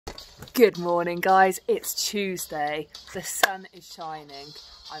Good morning guys, it's Tuesday, the sun is shining,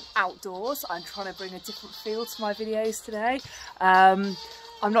 I'm outdoors, I'm trying to bring a different feel to my videos today. I'm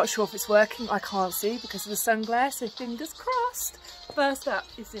not sure if it's working, I can't see because of the sun glare, so fingers crossed. First up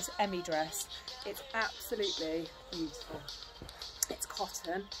is this Emmy dress. It's absolutely beautiful. It's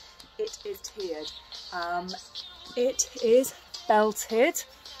cotton, it is tiered, it is belted,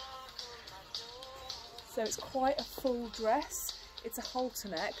 so it's quite a full dress. It's a halter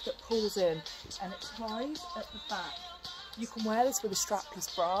neck that pulls in and it ties at the back. You can wear this with a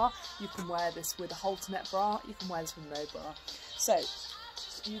strapless bra, you can wear this with a halter neck bra, you can wear this with no bra. So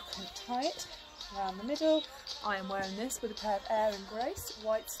you can tie it around the middle. I am wearing this with a pair of Air and Grace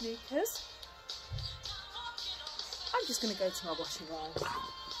white sneakers. I'm just going to go to my washing line.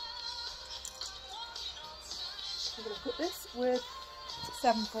 I'm going to put this with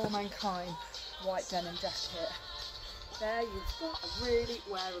 7 for Mankind white denim jacket. There you've got a really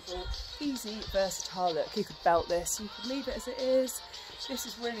wearable, easy, versatile look. You could belt this, you could leave it as it is. This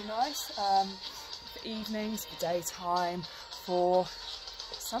is really nice for evenings, for daytime, for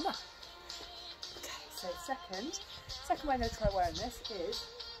summer. Okay, so second way I'm going to try wearing this is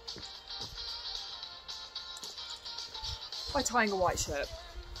by tying a white shirt.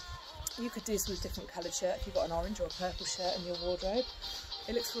 You could do this with a different coloured shirt if you've got an orange or a purple shirt in your wardrobe.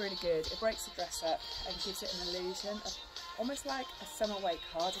 It looks really good, it breaks the dress up and gives it an illusion of almost like a summer weight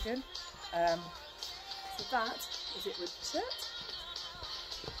cardigan. So that is it with the shirt.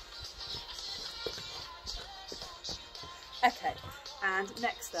 Okay, and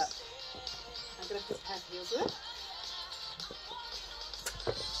next up, I'm going to put a pair of heels with.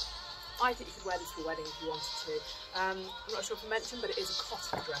 I think you could wear this for a wedding if you wanted to. I'm not sure if I mentioned, but it is a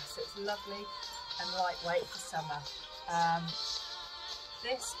cotton dress, so it's lovely and lightweight for summer.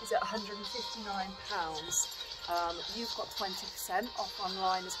 This is at £159. You've got 20% off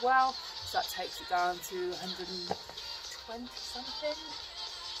online as well, so that takes it down to 120 something.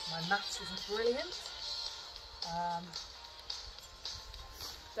 My maths isn't brilliant.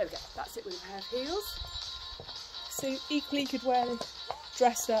 There we go, that's it with a pair of heels. So equally you could wear this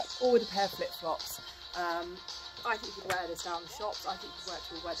dressed up or with a pair of flip-flops. I think you could wear this down the shops, I think you could wear it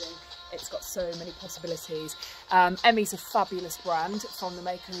to a wedding. It's got so many possibilities. Emmy's a fabulous brand from the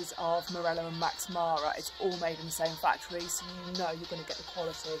makers of Morello and Max Mara. It's all made in the same factory, so you know you're going to get the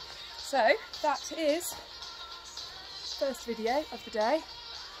quality. So that is the first video of the day,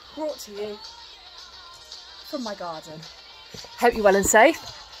 brought to you from my garden. Hope you're well and safe.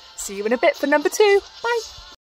 See you in a bit for number 2. Bye.